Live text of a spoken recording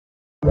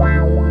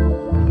Welcome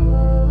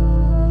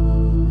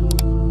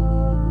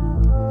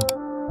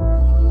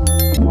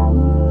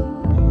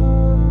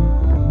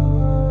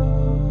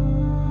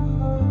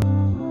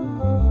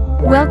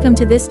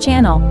to this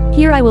channel.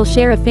 Here I will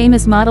share a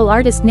famous model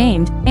artist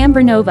named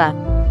Amber Nova.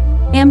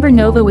 Amber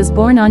Nova was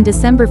born on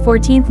December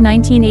 14,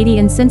 1980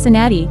 in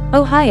Cincinnati,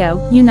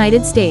 Ohio,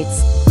 United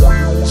States.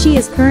 She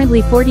is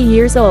currently 40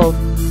 years old.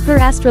 Her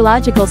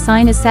astrological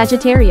sign is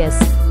Sagittarius.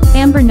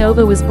 Amber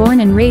Nova was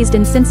born and raised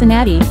in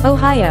Cincinnati,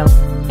 Ohio.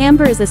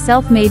 Amber is a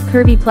self-made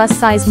curvy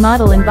plus-size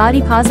model and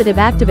body-positive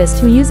activist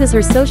who uses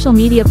her social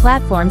media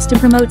platforms to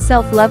promote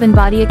self-love and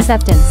body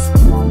acceptance.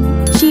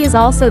 She is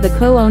also the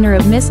co-owner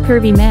of Miss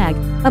Curvy Mag,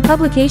 a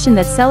publication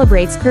that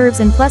celebrates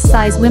curves and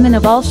plus-size women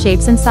of all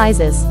shapes and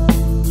sizes.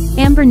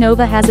 Amber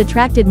Nova has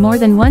attracted more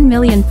than 1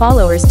 million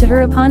followers to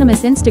her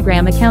eponymous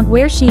Instagram account,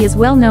 where she is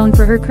well known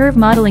for her curve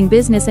modeling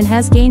business and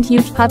has gained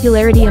huge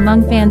popularity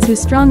among fans who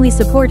strongly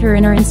support her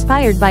and are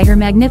inspired by her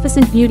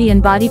magnificent beauty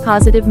and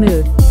body-positive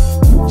mood.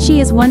 She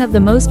is one of the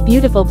most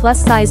beautiful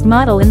plus-sized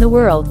model in the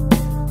world.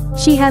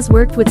 She has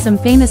worked with some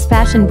famous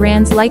fashion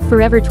brands like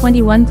Forever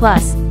 21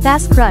 Plus,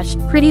 Fast Crush,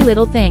 Pretty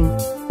Little Thing,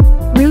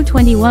 Rue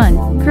 21,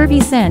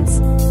 Curvy Sense,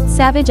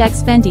 Savage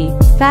X Fenty,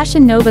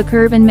 Fashion Nova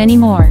Curve and many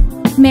more.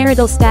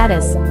 Marital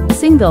status: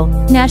 single.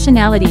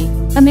 Nationality: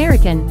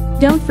 American.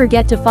 Don't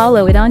forget to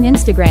follow it on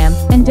Instagram,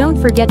 and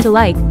don't forget to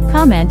like,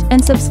 comment,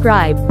 and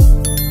subscribe.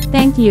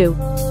 Thank you.